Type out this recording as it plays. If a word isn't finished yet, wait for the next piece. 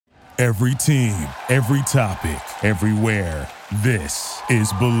Every team, every topic, everywhere. This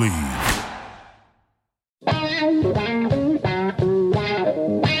is Believe.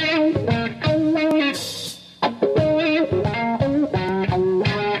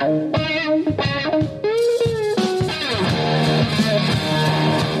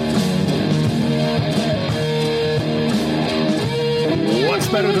 What's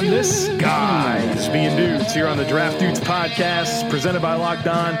better than this? Guys being dudes here on the Draft Dudes podcast presented by Locked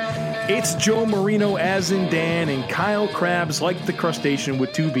On. It's Joe Marino as in Dan and Kyle Krabs like the crustacean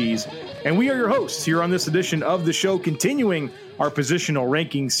with two B's. And we are your hosts here on this edition of the show, continuing our positional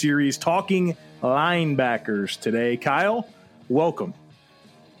ranking series, talking linebackers today. Kyle, welcome.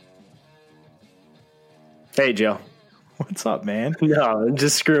 Hey, Joe. What's up, man? No, I'm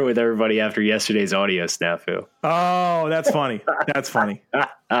just screwing with everybody after yesterday's audio snafu. Oh, that's funny. That's funny.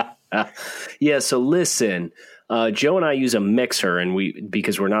 Yeah, so listen, Joe and I use a mixer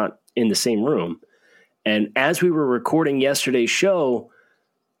because we're not in the same room. And as we were recording yesterday's show,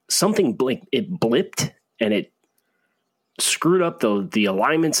 something blipped and it screwed up the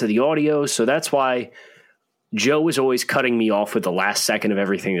alignments of the audio. So that's why Joe was always cutting me off with the last second of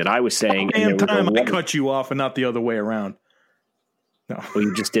everything that I was saying. Damn time I cut you off and not the other way around. No. Well,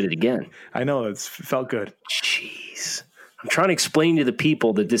 you just did it again. I know. It felt good. Jeez. I'm trying to explain to the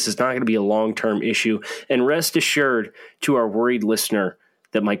people that this is not going to be a long-term issue. And rest assured to our worried listener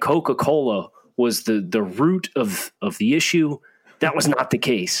that my Coca-Cola was the root of the issue. That was not the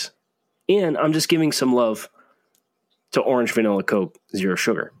case. And I'm just giving some love to Orange Vanilla Coke Zero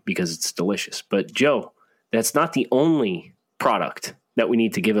Sugar because it's delicious. But Joe, that's not the only product that we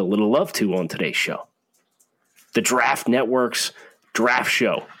need to give a little love to on today's show. The Draft Network's Draft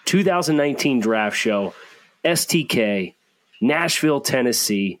Show, 2019 Draft Show, STK, Nashville,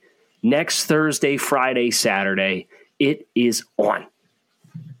 Tennessee, next Thursday, Friday, Saturday. It is on.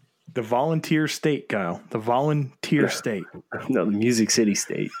 The volunteer state, Kyle. The volunteer state. No, the Music City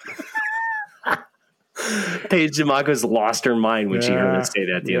state. Paige DeMarco's lost her mind when she heard us say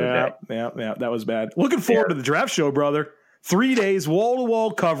that the other day. Yeah, that was bad. Looking forward to the draft show, brother. 3 days,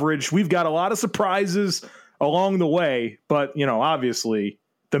 wall-to-wall coverage. We've got a lot of surprises along the way, but, obviously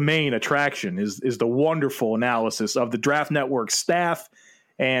the main attraction is the wonderful analysis of the Draft Network staff.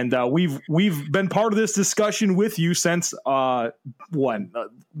 And we've been part of this discussion with you since last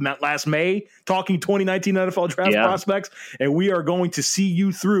May, talking 2019 NFL draft prospects, and we are going to see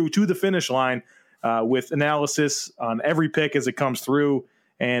you through to the finish line with analysis on every pick as it comes through.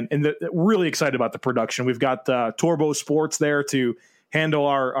 And really excited about the production. We've got Torbo Sports there to handle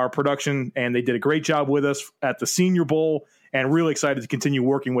our production, and they did a great job with us at the Senior Bowl, and really excited to continue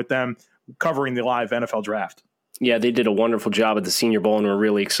working with them covering the live NFL draft. Yeah, they did a wonderful job at the Senior Bowl, and we're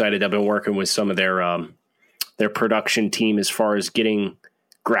really excited. I've been working with some of their production team as far as getting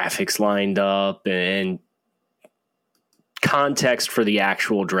graphics lined up and context for the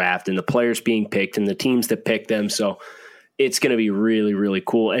actual draft and the players being picked and the teams that pick them. So it's going to be really, really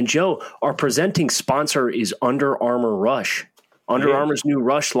cool. And Joe, our presenting sponsor is Under Armour Rush. Under Armour's new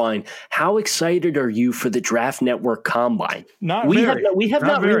Rush line. How excited are you for the Draft Network Combine? We have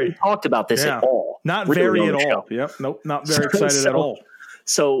not really talked about this at all. Not really very at all. Yep. Nope. Not very excited at all.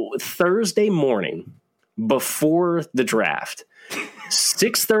 So Thursday morning before the draft,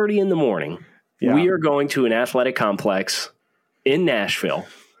 6:30 in the morning, we are going to an athletic complex in Nashville,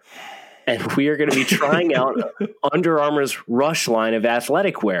 and we are going to be trying out Under Armour's Rush line of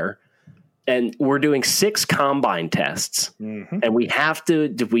athletic wear. And we're doing 6 combine tests, and we have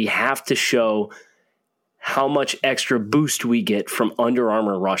to show how much extra boost we get from Under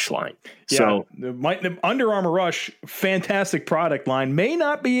Armour Rush line. Yeah, so the Under Armour Rush, fantastic product line, may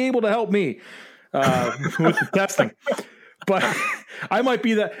not be able to help me with the testing, but I might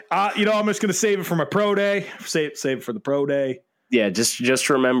be that. I'm just going to save it for my pro day. Save it for the pro day. Yeah, just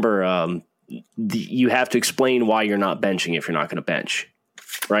remember, you have to explain why you're not benching if you're not going to bench.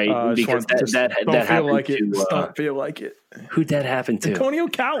 Right, because that don't feel like it. Who'd that happen to? Antonio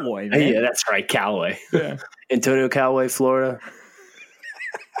Callaway, man. Yeah, that's right, Callaway. Yeah. Antonio Callaway, Florida.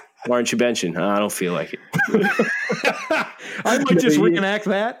 Why aren't you benching? I don't feel like it. I might just reenact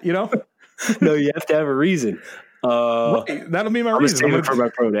that, No, you have to have a reason. Right, that'll be my reason. I'm going to for my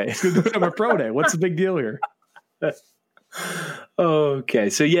pro day. My pro day. What's the big deal here? Okay,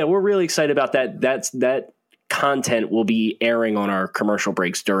 so yeah, we're really excited about that. That content will be airing on our commercial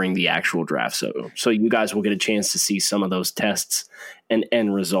breaks during the actual draft. So you guys will get a chance to see some of those tests and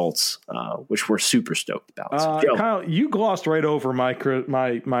end results, which we're super stoked about. So, Kyle, you glossed right over my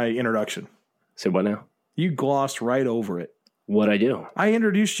introduction. Say what now? You glossed right over it. What'd I do? I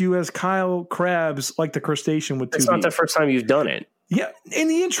introduced you as Kyle Krabs, like the crustacean with two B's. It's not the first time you've done it. Yeah, in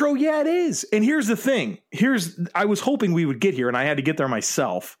the intro, yeah, it is. And here's the thing. I was hoping we would get here, and I had to get there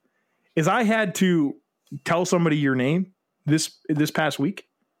myself, is I had to tell somebody your name this past week.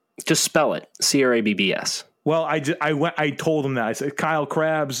 Just spell it. Crabbs. Well, I told him that. I said, Kyle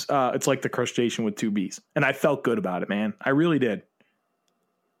Krabs, it's like the crustacean with 2 Bs. And I felt good about it, man. I really did.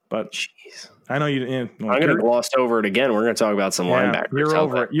 But jeez, I know you didn't. I'm going to gloss over it again. We're going to talk about some linebackers. You're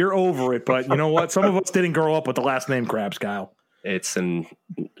over it. You're over it. But you know what? Some of us didn't grow up with the last name Krabs, Kyle. It's a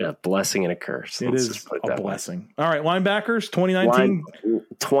blessing and a curse. It is a blessing. All right, linebackers, 2019.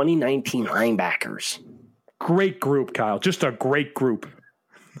 2019 linebackers. Great group, Kyle. Just a great group.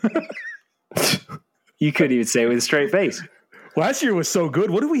 You couldn't even say it with a straight face. Last year was so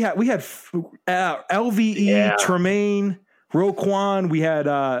good. What did we have? We had LVE, Tremaine, Roquan. We had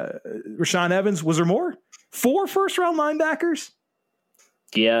Rashaan Evans. Was there more? 4 first-round linebackers?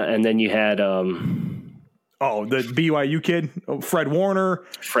 Yeah, and then you had the BYU kid, Fred Warner.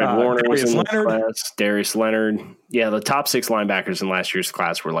 Was in the class. Darius Leonard. Yeah, the top 6 linebackers in last year's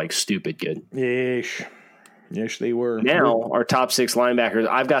class were like stupid good. Yes, they were. Now, our top 6 linebackers,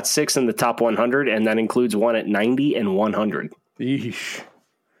 I've got 6 in the top 100, and that includes 1 at 90 and 100. Eesh.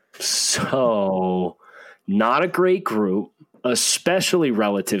 So, not a great group, especially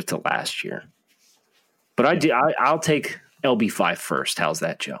relative to last year. But I'll take LB5 first. How's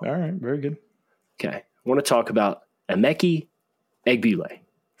that, Joe? All right, very good. Okay. I want to talk about Emeka Egbule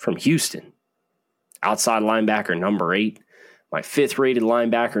from Houston. Outside linebacker, number 8. My 5th rated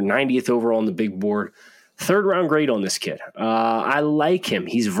linebacker, 90th overall on the big board. 3rd round grade on this kid. I like him.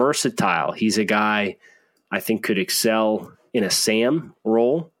 He's versatile. He's a guy I think could excel in a Sam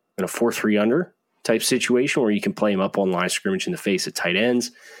role, in a 4-3 under type situation where you can play him up on line of scrimmage in the face of tight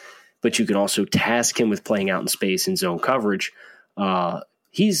ends, but you can also task him with playing out in space in zone coverage.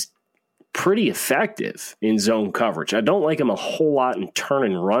 He's pretty effective in zone coverage. I don't like him a whole lot in turn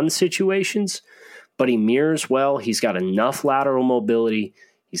and run situations, but he mirrors well. He's got enough lateral mobility.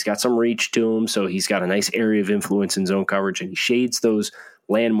 He's got some reach to him, so he's got a nice area of influence in zone coverage, and he shades those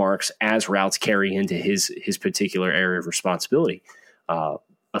landmarks as routes carry into his particular area of responsibility.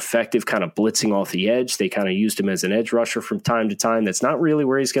 Effective kind of blitzing off the edge. They kind of used him as an edge rusher from time to time. That's not really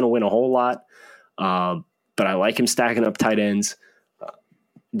where he's going to win a whole lot, but I like him stacking up tight ends.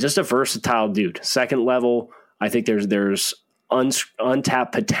 Just a versatile dude. 2nd level, I think there's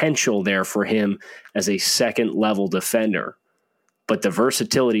untapped potential there for him as a 2nd level defender. But the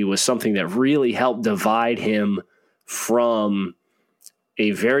versatility was something that really helped divide him from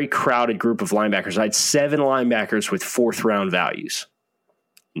a very crowded group of linebackers. I had 7 linebackers with 4th round values.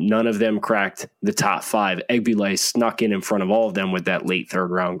 None of them cracked the top 5. Egbule snuck in front of all of them with that late 3rd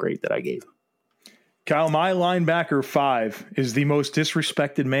round grade that I gave him. Kyle, my linebacker 5 is the most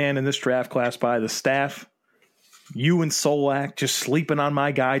disrespected man in this draft class by the staff. You and Solak just sleeping on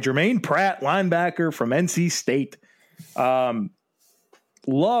my guy, Jermaine Pratt, linebacker from NC State. He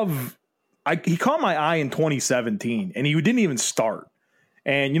caught my eye in 2017, and he didn't even start.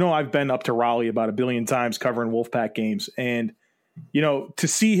 And, I've been up to Raleigh about a billion times covering Wolfpack games. And, to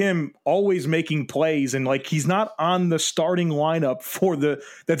see him always making plays and he's not on the starting lineup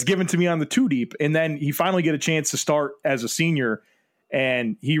that's given to me on the 2 deep. And then he finally get a chance to start as a senior.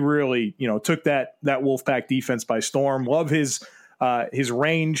 And he really, took that Wolfpack defense by storm. Love his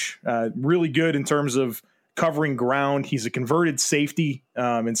range, really good in terms of covering ground. He's a converted safety.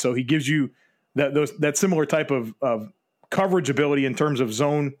 And so he gives you that similar type of coverage ability in terms of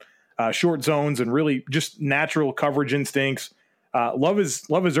zone, short zones, and really just natural coverage instincts. Love his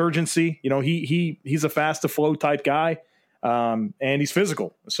urgency. He's a fast to flow type guy. And he's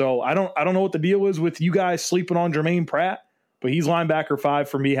physical. So I don't know what the deal is with you guys sleeping on Jermaine Pratt, but he's linebacker 5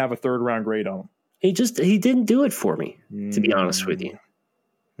 for me. Have a 3rd round grade on him. He didn't do it for me, to be honest with you.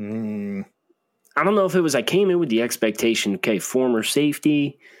 I don't know if it was I came in with the expectation, okay, former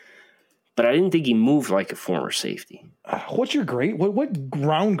safety, but I didn't think he moved like a former safety. What's your grade? What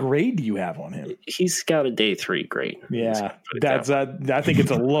round grade do you have on him? He's got a day 3 grade. Yeah, I think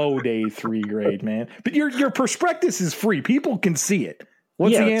it's a low day 3 grade, man. But your prospectus is free. People can see it.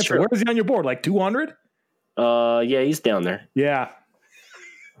 What's the answer? Where is he on your board? Like 200? Yeah, he's down there. Yeah.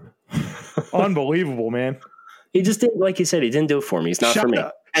 Unbelievable, man. He just didn't, like you said, he didn't do it for me. He's not for me.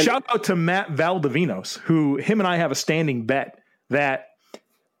 Shout out to Matt Valdivinos, who him and I have a standing bet that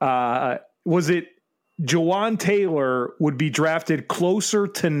was it Jawan Taylor would be drafted closer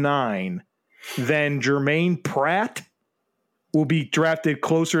to 9 than Jermaine Pratt will be drafted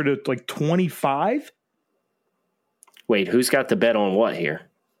closer to 25. Wait, who's got the bet on what here?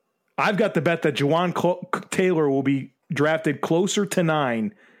 I've got the bet that Jawan Taylor will be drafted closer to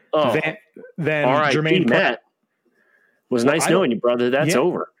 9 than Jermaine Pratt. was nice knowing you, brother. That's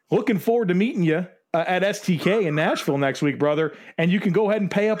over. Looking forward to meeting you at STK in Nashville next week, brother. And you can go ahead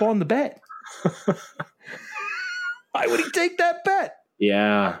and pay up on the bet. Why would he take that bet?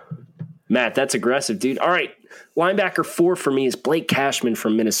 Yeah. Matt, that's aggressive, dude. All right. Linebacker 4 for me is Blake Cashman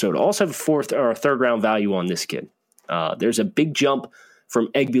from Minnesota. Also have a third round value on this kid. There's a big jump from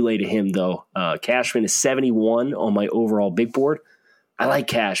Egbule to him, though. Cashman is 71 on my overall big board. I like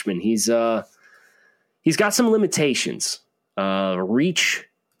Cashman. He's got some limitations. Reach,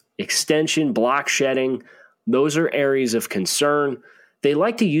 extension, block shedding. Those are areas of concern. They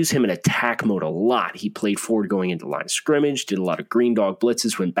like to use him in attack mode a lot. He played forward going into line of scrimmage, did a lot of green dog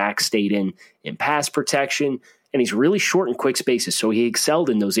blitzes when back stayed in pass protection, and he's really short in quick spaces, so he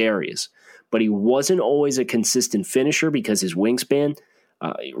excelled in those areas. But he wasn't always a consistent finisher because his wingspan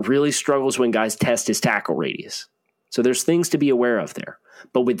really struggles when guys test his tackle radius. So there's things to be aware of there.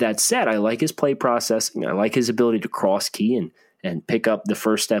 But with that said, I like his play processing. I like his ability to cross key and pick up the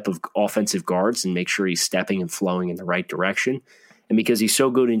first step of offensive guards and make sure he's stepping and flowing in the right direction. And because he's so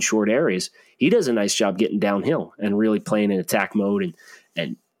good in short areas, he does a nice job getting downhill and really playing in attack mode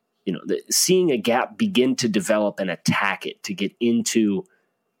and seeing a gap begin to develop and attack it to get into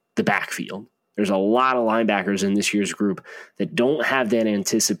the backfield. There's a lot of linebackers in this year's group that don't have that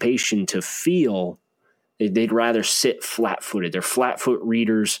anticipation to feel. They'd rather sit flat-footed. They're flat-foot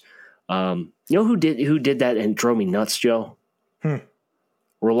readers. You know who did that and drove me nuts, Joe?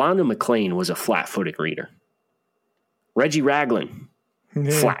 Rolando McClain was a flat-footed reader. Reggie Ragland,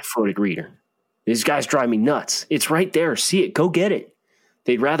 flat-footed reader. These guys drive me nuts. It's right there. See it. Go get it.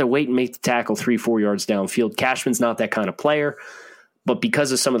 They'd rather wait and make the tackle 3-4 yards downfield. Cashman's not that kind of player, but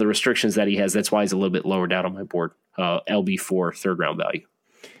because of some of the restrictions that he has, that's why he's a little bit lower down on my board. LB4, third-round value.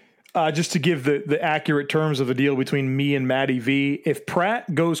 Just to give the accurate terms of the deal between me and Matty V, if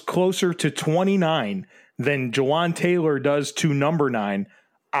Pratt goes closer to 29 than Jawan Taylor does to number 9,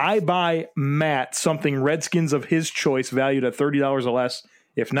 I buy Matt something Redskins of his choice valued at $30 or less.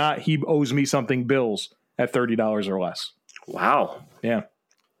 If not, he owes me something Bills at $30 or less. Wow. Yeah.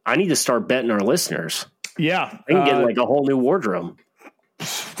 I need to start betting our listeners. Yeah. I can get like a whole new wardrobe.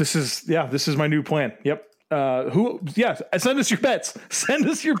 This is my new plan. Yep. Send us your bets. Send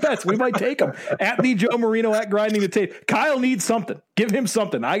us your bets. We might take them. At the Joe Marino, at Grinding the Tape. Kyle needs something. Give him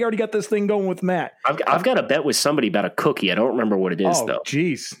something. I already got this thing going with Matt. I've got a bet with somebody about a cookie. I don't remember what it is, though.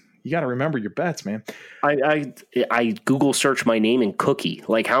 Geez. You got to remember your bets, man. I Google search my name and cookie.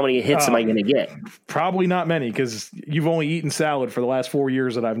 Like, how many hits am I going to get? Probably not many, because you've only eaten salad for the last 4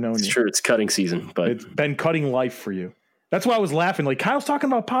 years that I've known you. Sure, it's cutting season, but it's been cutting life for you. That's why I was laughing. Like, Kyle's talking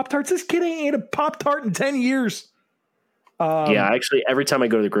about Pop-Tarts. This kid ain't ate a Pop-Tart in 10 years. Actually, every time I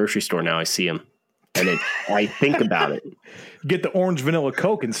go to the grocery store now, I see him, and I think about it. Get the orange vanilla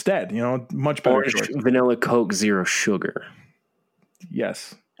Coke instead. Much better. Orange vanilla Coke, 0 sugar.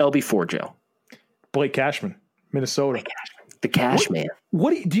 Yes. LB4, Joe. Blake Cashman, Minnesota. The Cash Man.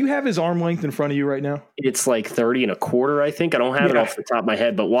 What do you have his arm length in front of you right now? It's like 30 1/4, I think. I don't have it off the top of my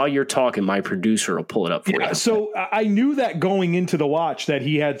head, but while you're talking, my producer will pull it up for you. So I knew that going into the watch that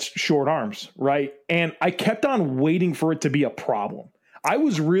he had short arms, right? And I kept on waiting for it to be a problem. I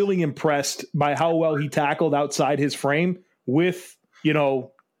was really impressed by how well he tackled outside his frame with,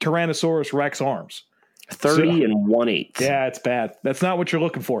 Tyrannosaurus Rex arms. 30 1/8. Yeah, it's bad. That's not what you're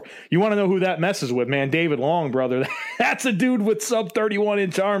looking for. You want to know who that messes with, man? David Long, brother. That's a dude with sub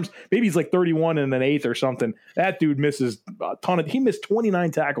 31-inch arms. Maybe he's like 31 and an eighth or something. That dude misses a ton he missed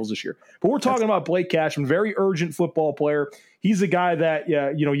 29 tackles this year. But we're talking about Blake Cashman, very urgent football player. He's a guy that,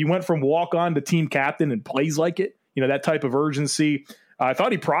 you went from walk-on to team captain and plays like it. That type of urgency. I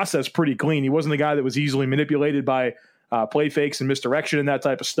thought he processed pretty clean. He wasn't a guy that was easily manipulated by play fakes and misdirection and that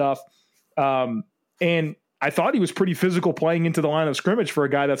type of stuff. And I thought he was pretty physical playing into the line of scrimmage for a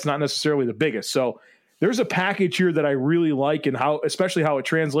guy that's not necessarily the biggest. So there's a package here that I really like, and especially how it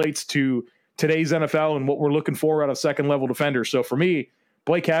translates to today's NFL and what we're looking for out of second level defenders. So for me,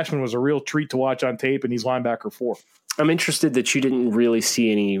 Blake Cashman was a real treat to watch on tape, and he's linebacker 4. I'm interested that you didn't really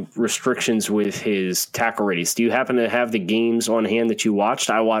see any restrictions with his tackle radius. Do you happen to have the games on hand that you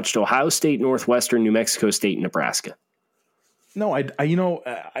watched? I watched Ohio State, Northwestern, New Mexico State, and Nebraska. No,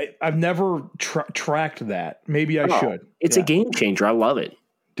 I've never tracked that. Maybe I should. It's a game changer. I love it.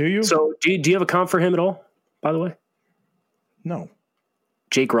 Do you? So do you have a comp for him at all, by the way? No.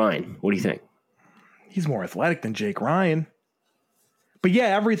 Jake Ryan. What do you think? He's more athletic than Jake Ryan. But yeah,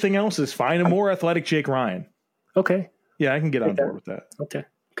 everything else is fine. A more athletic Jake Ryan. Okay. Yeah, I can get on board with that. Okay.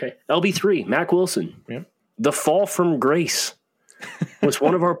 LB3, Mac Wilson. Yep. The fall from grace was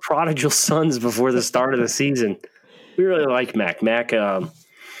one of our prodigal sons before the start of the season. We really like Mac.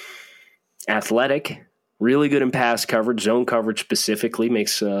 Athletic, Really good in pass coverage, zone coverage specifically,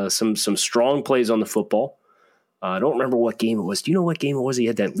 makes some strong plays on the football. I don't remember what game it was. Do you know what game it was? He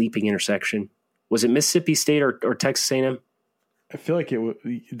had that leaping intersection. Was it Mississippi State or Texas A&M? I feel like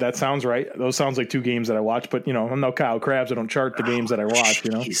that sounds right. Those sounds like two games that I watched, but I'm no Kyle Krabs. I don't chart the games that I watch.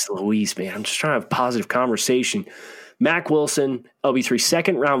 Jeez Louise, man. I'm just trying to have positive conversation. Mack Wilson, LB3,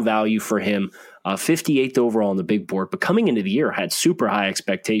 second round value for him, 58th overall on the big board. But coming into the year, I had super high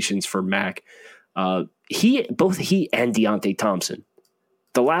expectations for Mack. Both he and Deontay Thompson,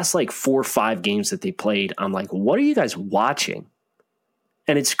 the last 4 or 5 games that they played, I'm like, what are you guys watching?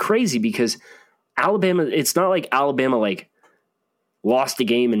 And it's crazy because Alabama, it's not like Alabama lost a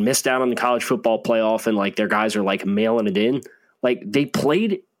game and missed out on the college football playoff and their guys are mailing it in. They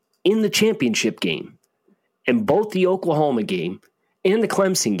played in the championship game, and both the Oklahoma game and the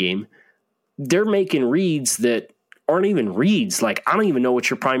Clemson game, they're making reads that aren't even reads. I don't even know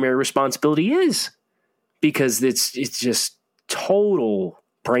what your primary responsibility is, because it's just total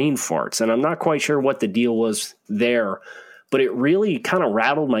brain farts. And I'm not quite sure what the deal was there, but it really kind of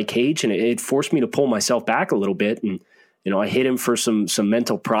rattled my cage, and it forced me to pull myself back a little bit. And, I hit him for some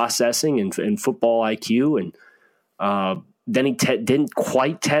mental processing and football IQ. And then he didn't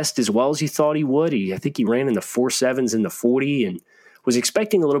quite test as well as he thought he would. I think he ran in the 4.7s in the 40 and was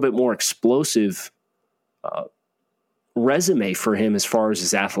expecting a little bit more explosive resume for him as far as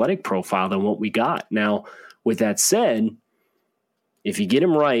his athletic profile than what we got. Now, with that said, if you get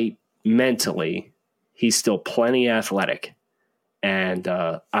him right mentally, he's still plenty athletic. And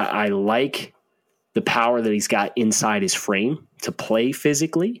I like the power that he's got inside his frame to play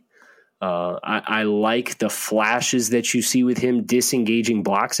physically. I like the flashes that you see with him disengaging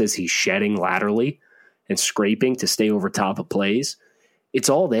blocks as he's shedding laterally and scraping to stay over top of plays. It's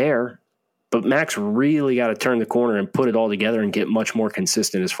all there, but Max really got to turn the corner and put it all together and get much more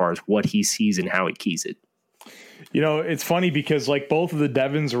consistent as far as what he sees and how he keys it. It's funny because both of the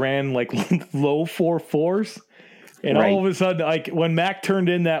Devons ran low 4.4s. And right. All of a sudden, when Mac turned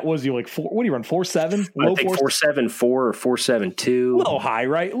in, that was you what do you run, 4.7? I think 4.74 or 4.72. A little high,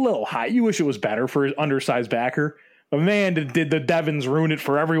 right? A little high. You wish it was better for an undersized backer. But man, did the Devons ruin it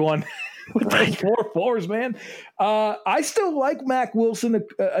for everyone with those 4.4s, man. I still like Mack Wilson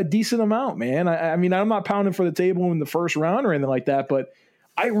a decent amount, man. I mean, I'm not pounding for the table in the first round or anything like that, but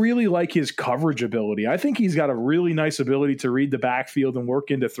I really like his coverage ability. I think he's got a really nice ability to read the backfield and work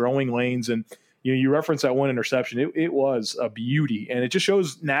into throwing lanes. And you referenced that one interception. It was a beauty, and it just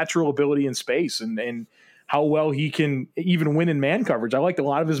shows natural ability in space and how well he can even win in man coverage. I liked a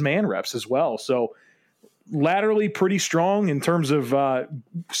lot of his man reps as well. So laterally pretty strong in terms of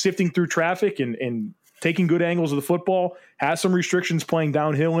sifting through traffic and taking good angles of the football. Has some restrictions playing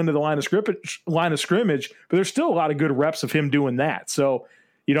downhill into the line of scrimmage, but there's still a lot of good reps of him doing that. So,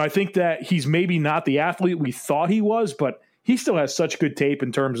 I think that he's maybe not the athlete we thought he was, but he still has such good tape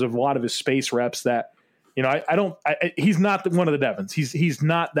in terms of a lot of his space reps that, he's not one of the Devons. He's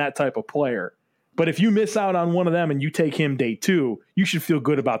not that type of player. But if you miss out on one of them and you take him day 2, you should feel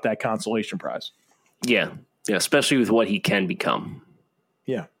good about that consolation prize. Yeah, especially with what he can become.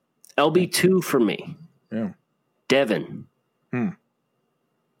 Yeah. LB2 for me. Yeah. Devin.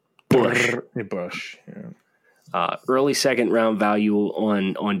 Bush. Yeah. Early second round value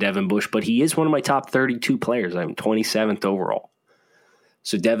on Devin Bush, but he is one of my top 32 players. I'm 27th overall.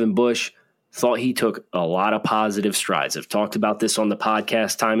 So Devin Bush, thought he took a lot of positive strides. I've talked about this on the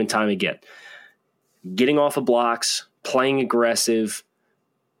podcast time and time again. Getting off of blocks, playing aggressive,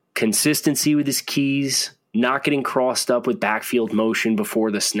 consistency with his keys, not getting crossed up with backfield motion before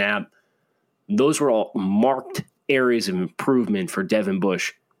the snap. Those were all marked areas of improvement for Devin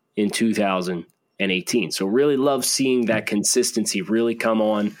Bush in 2018. So really love seeing that consistency really come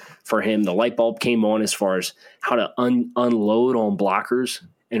on for him. The light bulb came on as far as how to unload on blockers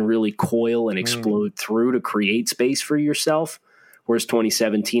and really coil and explode through to create space for yourself. Whereas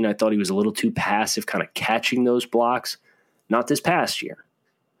 2017, I thought he was a little too passive, kind of catching those blocks. Not this past year.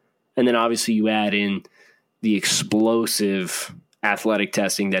 And then obviously you add in the explosive athletic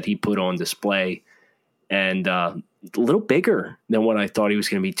testing that he put on display, and a little bigger than what I thought he was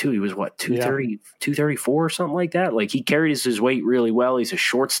going to be too. He was 230, 234 or something like that. Like, he carried his weight really well. He's a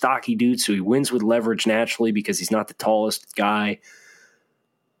short, stocky dude, so he wins with leverage naturally because he's not the tallest guy.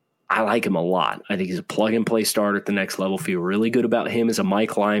 I like him a lot. I think he's a plug-and-play starter at the next level. Feel really good about him as a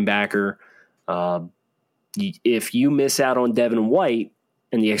Mike linebacker. If you miss out on Devin White,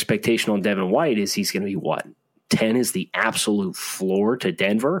 and the expectation on Devin White is he's going to be what? 10 is the absolute floor to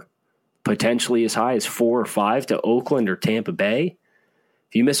Denver, potentially as high as 4 or 5 to Oakland or Tampa Bay.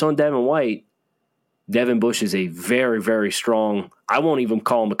 If you miss on Devin White, Devin Bush is a very, very strong, I won't even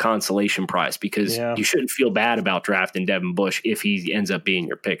call him a consolation prize because you shouldn't feel bad about drafting Devin Bush if he ends up being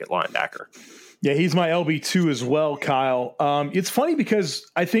your pick at linebacker. Yeah, he's my LB2 as well, Kyle. It's funny because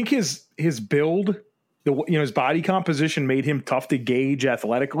I think his build, his body composition made him tough to gauge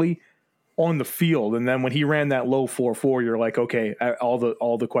athletically on the field. And then when he ran that low 4.4, you're like, okay, all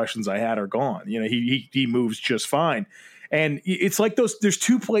the questions I had are gone. He moves just fine. And it's like there's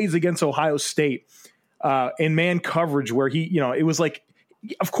two plays against Ohio State in man coverage where it was like,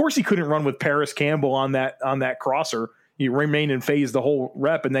 of course he couldn't run with Paris Campbell on that crosser. He remained in phase the whole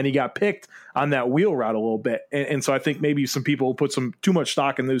rep, and then he got picked on that wheel route a little bit. And so I think maybe some people put too much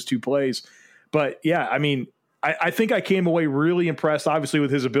stock in those two plays. But yeah, I mean, I think I came away really impressed, obviously,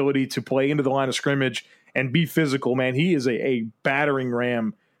 with his ability to play into the line of scrimmage and be physical, man. He is a battering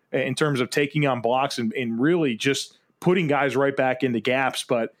ram in terms of taking on blocks and really just putting guys right back into gaps.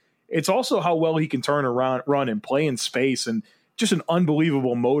 But it's also how well he can turn around, run, and play in space, and just an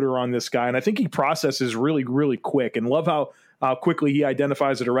unbelievable motor on this guy. And I think he processes really, really quick, and love how quickly he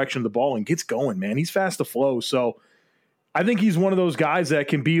identifies the direction of the ball and gets going, man. He's fast to flow. So I think he's one of those guys that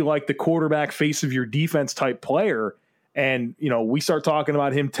can be like the quarterback face of your defense type player. And, we start talking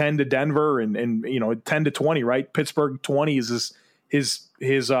about him 10 to Denver and 10 to 20, right? Pittsburgh 20 is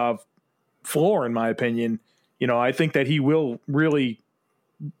his floor, in my opinion. I think that he will really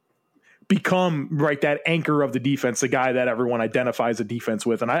become that anchor of the defense, the guy that everyone identifies a defense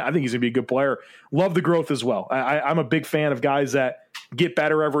with. And I think he's gonna be a good player. Love the growth as well. I'm a big fan of guys that get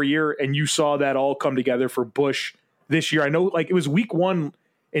better every year. And you saw that all come together for Bush this year. I know it was week 1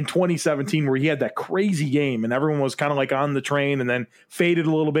 in 2017 where he had that crazy game and everyone was kind of on the train and then faded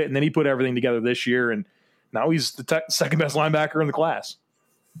a little bit. And then he put everything together this year. And now he's the second best linebacker in the class.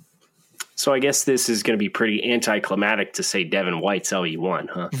 So I guess this is going to be pretty anticlimactic to say Devin White's LE1,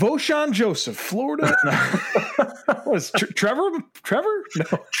 huh? Voshan Joseph, Florida. Was Trevor? No.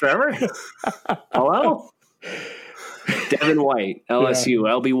 Trevor? Hello? Devin White, LSU,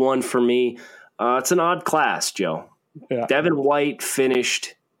 LB1 for me. It's an odd class, Joe. Yeah. Devin White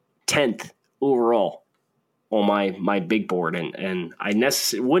finished 10th overall on my big board, and I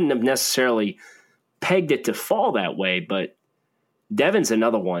wouldn't have necessarily pegged it to fall that way, but Devin's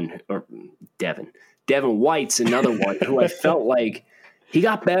another one, or Devin White's another one who I felt like he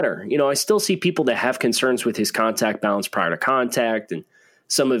got better. I still see people that have concerns with his contact balance prior to contact and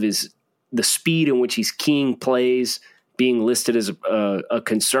some of the speed in which he's keying plays being listed as a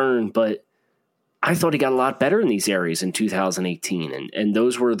concern. But I thought he got a lot better in these areas in 2018. And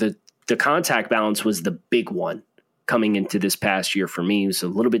those were the contact balance was the big one coming into this past year for me. It was a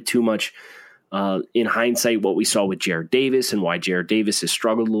little bit too much. In hindsight, what we saw with Jared Davis and why Jared Davis has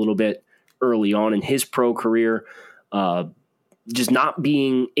struggled a little bit early on in his pro career, just not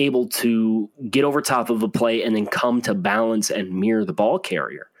being able to get over top of a play and then come to balance and mirror the ball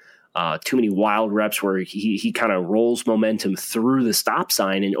carrier. Too many wild reps where he kind of rolls momentum through the stop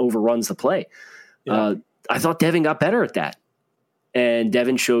sign and overruns the play. Yeah. I thought Devin got better at that. And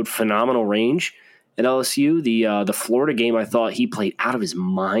Devin showed phenomenal range at LSU. The Florida game, I thought he played out of his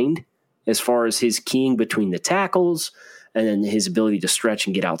mind as far as his keying between the tackles and then his ability to stretch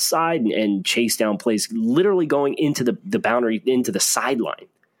and get outside and chase down plays, literally going into the boundary, into the sideline.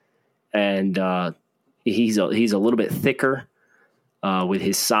 And he's a little bit thicker with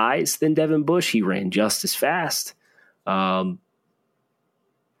his size than Devin Bush. He ran just as fast. That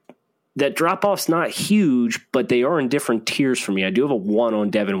drop-off's not huge, but they are in different tiers for me. I do have a 1 on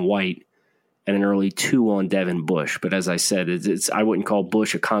Devin White and an early 2 on Devin Bush. But as I said, I wouldn't call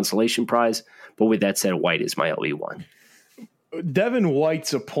Bush a consolation prize. But with that said, White is my LE1. Devin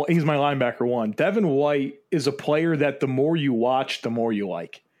White's he's my linebacker 1. Devin White is a player that the more you watch, the more you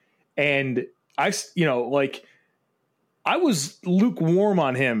like. And I was lukewarm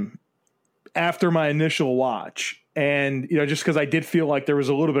on him after my initial watch. And, just because I did feel like there was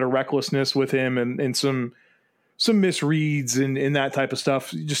a little bit of recklessness with him and some misreads and that type of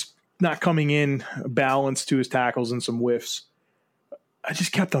stuff, just not coming in balanced to his tackles and some whiffs. I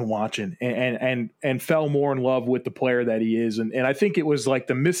just kept on watching and fell more in love with the player that he is. And I think it was like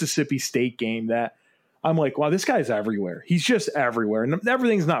the Mississippi State game that I'm like, wow, this guy's everywhere. He's just everywhere. And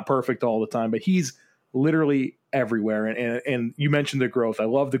everything's not perfect all the time, but he's literally everywhere. And you mentioned the growth. I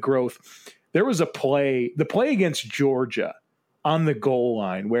love the growth. There was the play against Georgia on the goal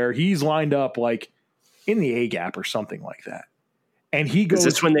line where he's lined up like in the A gap or something like that. And he goes. Is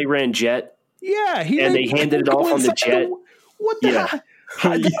this when they ran jet? Yeah. They handed it off on the jet. What the heck?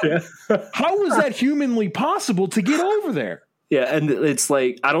 How was that humanly possible to get over there? Yeah. And it's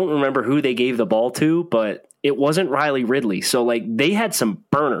like, I don't remember who they gave the ball to, but it wasn't Riley Ridley. So like they had some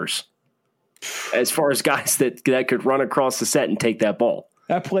burners as far as guys that could run across the set and take that ball.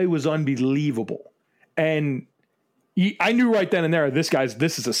 That play was unbelievable. And I knew right then and there, this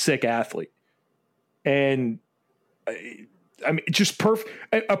is a sick athlete. And I mean, just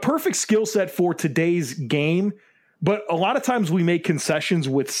a perfect skill set for today's game. But a lot of times we make concessions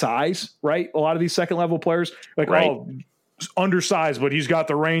with size, right? A lot of these second level players, like, right. Oh, undersized, but he's got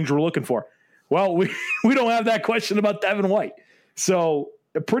the range we're looking for. Well, we don't have that question about Devin White. So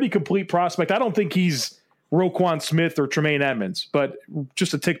a pretty complete prospect. I don't think he's Roquan Smith or Tremaine Edmonds, but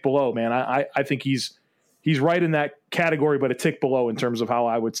just a tick below, man. I think he's right in that category, but a tick below in terms of how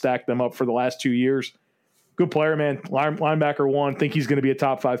I would stack them up for the last 2 years. Good player, man. Linebacker 1. Think he's going to be a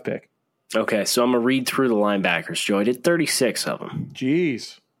top 5 pick. Okay, so I'm going to read through the linebackers, Joe. I did 36 of them.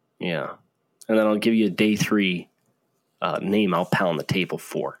 Jeez. Yeah. And then I'll give you a day 3 name I'll pound the table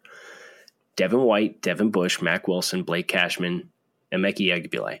for. Devin White, Devin Bush, Mac Wilson, Blake Cashman, and Emeka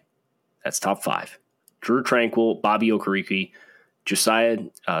Egbule. That's top 5. Drew Tranquil, Bobby Okereke, Josiah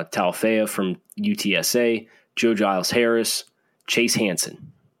Taufea from UTSA, Joe Giles Harris, Chase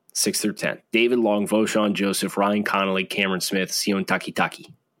Hansen, 6 through 10. David Long, Voshan Joseph, Ryan Connolly, Cameron Smith, Sion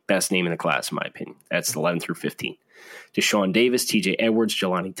Takitaki. Best name in the class, in my opinion. That's 11 through 15. Deshaun Davis, TJ Edwards,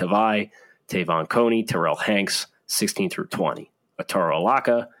 Jelani Tavai, Tavon Coney, Terrell Hanks, 16 through 20. Ataro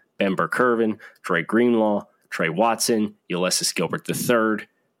Alaka, Ben Burkervin, Dre Greenlaw, Trey Watson, Ulysses Gilbert III,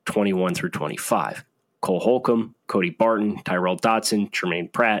 21 through 25. Cole Holcomb, Cody Barton, Tyrell Dotson, Tremaine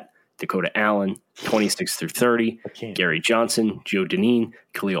Pratt, Dakota Allen, 26 through 30. Gary Johnson, Joe Deneen,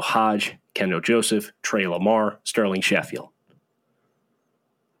 Khalil Hodge, Kendall Joseph, Trey Lamar, Sterling Sheffield.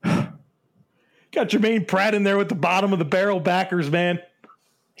 Got Jermaine Pratt in there with the bottom of the barrel backers, man.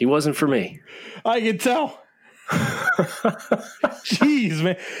 He wasn't for me. I can tell. Jeez,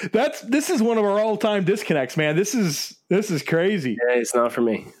 man. This is one of our all-time disconnects, man. This is crazy. Yeah, it's not for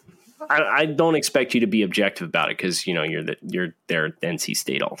me. I don't expect you to be objective about it because you're there at NC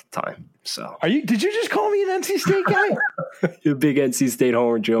State all the time. So did you just call me an NC State guy? You're a big NC State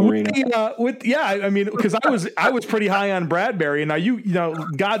homer, Joe Marino. I mean, because I was pretty high on Bradbury, and now you know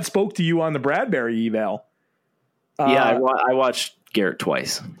God spoke to you on the Bradbury eval. I watched Garrett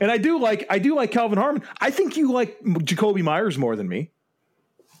twice, and I do like Calvin Harmon. I think you like Jacoby Myers more than me.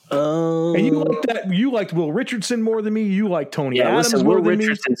 And you like that? You liked Will Richardson more than me. You like Tony Adams more than me. Will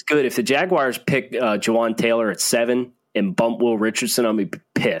Richardson's good. If the Jaguars pick Jawan Taylor at 7 and bump Will Richardson, I'll be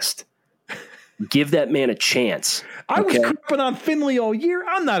pissed. Give that man a chance. I was creeping on Finley all year.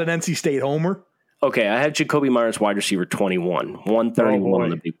 I'm not an NC State homer. Okay, I have Jacoby Myers wide receiver 21, 131 on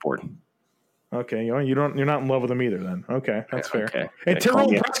the big board. Okay, you're not in love with him either. Then that's fair. Okay. And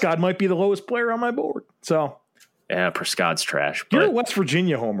Tyrone Prescott might be the lowest player on my board. So. Yeah, Prescott's trash. You're a West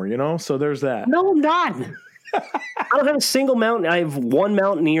Virginia homer, so there's that. No, I'm not. I don't have a single mountain. I have one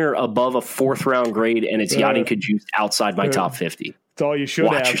Mountaineer above a 4th round grade, and it's Yachting Kajus outside my top 50. That's all you should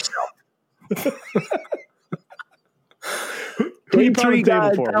Watch have. yourself. Who you pounding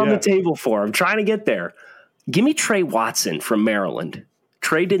the table for? I'm trying to get there. Give me Trey Watson from Maryland.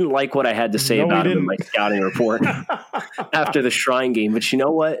 Trey didn't like what I had to say about him in my scouting report after the Shrine game, but you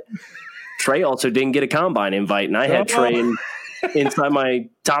know what? Trey also didn't get a combine invite, and I had Trey inside my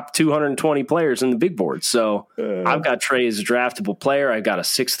top 220 players in the big board. So I've got Trey as a draftable player. I got a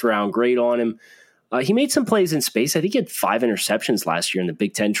 6th round grade on him. He made some plays in space. I think he had 5 interceptions last year in the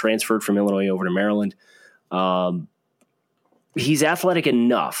Big Ten, transferred from Illinois over to Maryland. He's athletic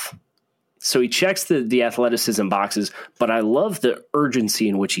enough. So he checks the athleticism boxes, but I love the urgency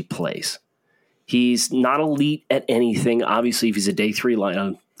in which he plays. He's not elite at anything. Obviously, if he's a day 3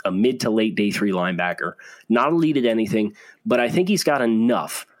 a mid to late day 3 linebacker, not elite at anything, but I think he's got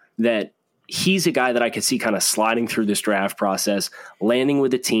enough that he's a guy that I could see kind of sliding through this draft process, landing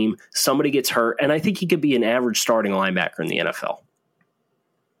with a team, somebody gets hurt, and I think he could be an average starting linebacker in the NFL.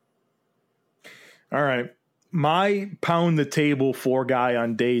 All right. My pound the table 4 guy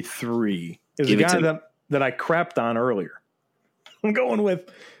on day 3 is a guy that I crapped on earlier. I'm going with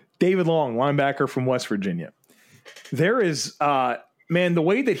David Long, linebacker from West Virginia. There is man, the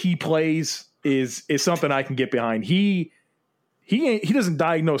way that he plays is something I can get behind. He doesn't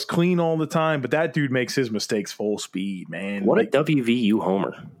diagnose clean all the time, but that dude makes his mistakes full speed, man. What a WVU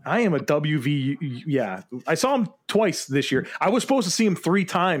homer. I am a WVU. Yeah. I saw him twice this year. I was supposed to see him 3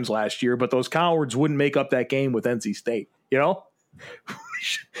 times last year, but those cowards wouldn't make up that game with NC State.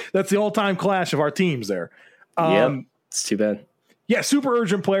 That's the all-time clash of our teams there. Yeah, it's too bad. Yeah, super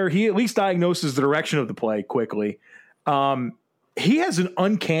urgent player. He at least diagnoses the direction of the play quickly. He has an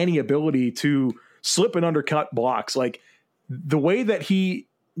uncanny ability to slip and undercut blocks. Like the way that he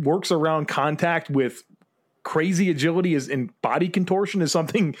works around contact with crazy agility and body contortion is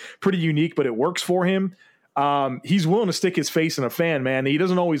something pretty unique, but it works for him. He's willing to stick his face in a fan, man. He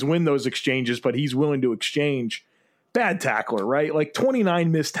doesn't always win those exchanges, but he's willing to exchange. Bad tackler, right? Like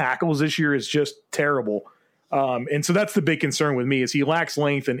 29 missed tackles this year is just terrible. And so that's the big concern with me is he lacks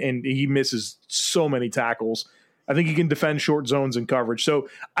length and he misses so many tackles. I think he can defend short zones and coverage. So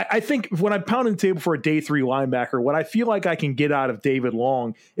I think when I'm pounding the table for a day 3 linebacker, what I feel like I can get out of David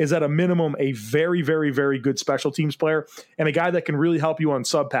Long is at a minimum a very, very, very good special teams player and a guy that can really help you on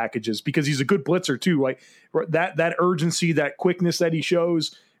sub packages because he's a good blitzer too. Like that urgency, that quickness that he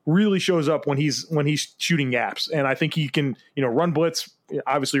shows really shows up when he's shooting gaps. And I think he can, run blitz,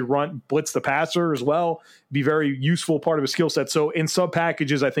 obviously run blitz the passer as well, be very useful part of his skill set. So in sub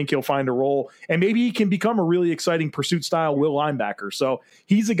packages, I think he'll find a role and maybe he can become a really exciting pursuit style will linebacker. So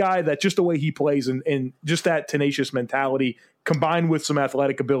he's a guy that just the way he plays and just that tenacious mentality combined with some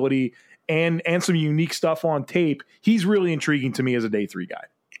athletic ability and some unique stuff on tape, he's really intriguing to me as a day 3 guy.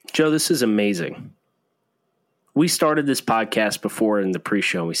 Joe, this is amazing. We started this podcast before in the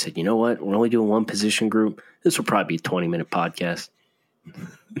pre-show. And we said, you know what? We're only doing one position group. This will probably be a 20-minute podcast.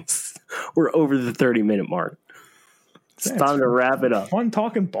 We're over the 30-minute mark. It's time to wrap it up. Fun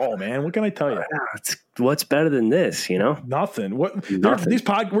talking ball, man. What can I tell you? What's better than this, Nothing. Nothing. These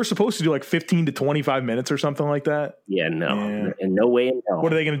we're supposed to do like 15 to 25 minutes or something like that. Yeah, no. Yeah. And no way in hell.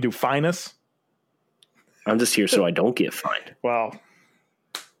 What are they going to do, fine us? I'm just here so I don't get fined. Wow.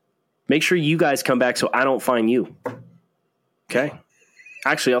 Make sure you guys come back so I don't fine you. Okay?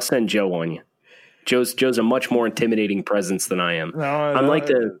 Actually, I'll send Joe on you. Joe's a much more intimidating presence than I am.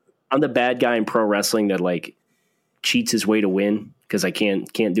 I'm the bad guy in pro wrestling that like cheats his way to win because I can't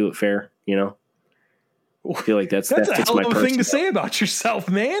do it fair, I feel like that's a hell of a thing to say about yourself,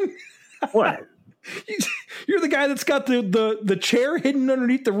 man. What? You're the guy that's got the chair hidden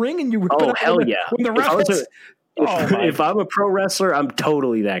underneath the ring and you rip it up hell yeah. when the ref if I'm a pro wrestler, I'm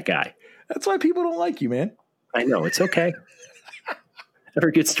totally that guy. That's why people don't like you, man. I know. It's okay.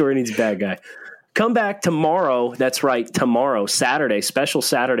 Every good story needs a bad guy. Come back tomorrow. That's right. Tomorrow, Saturday, special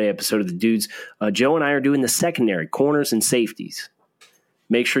Saturday episode of The Dudes. Joe and I are doing the secondary, corners and safeties.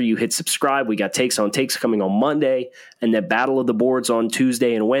 Make sure you hit subscribe. We got Takes on Takes coming on Monday and the Battle of the Boards on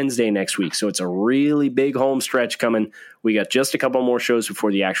Tuesday and Wednesday next week. So it's a really big home stretch coming. We got just a couple more shows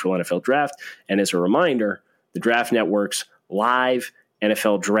before the actual NFL draft. And as a reminder, the Draft Network's live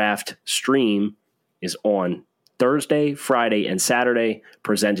NFL draft stream is on Thursday, Friday, and Saturday,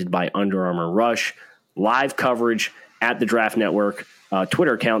 presented by Under Armour Rush. Live coverage at the Draft Network,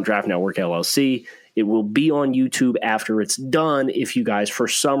 Twitter account, Draft Network LLC. It will be on YouTube after it's done if you guys, for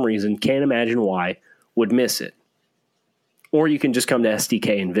some reason, can't imagine why, would miss it. Or you can just come to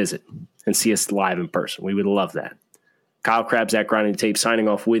SDK and visit and see us live in person. We would love that. Kyle Krabs at Grinding Tape, signing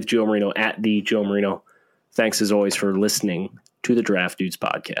off with Joe Marino at the Joe Marino. Thanks as always for listening to the Draft Dudes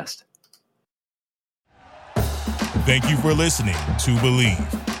podcast. Thank you for listening to Believe.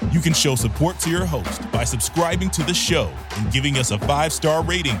 You can show support to your host by subscribing to the show and giving us a 5-star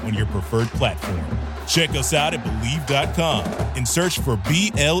rating on your preferred platform. Check us out at Believe.com and search for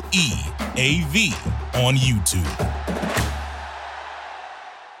BLEAV on YouTube.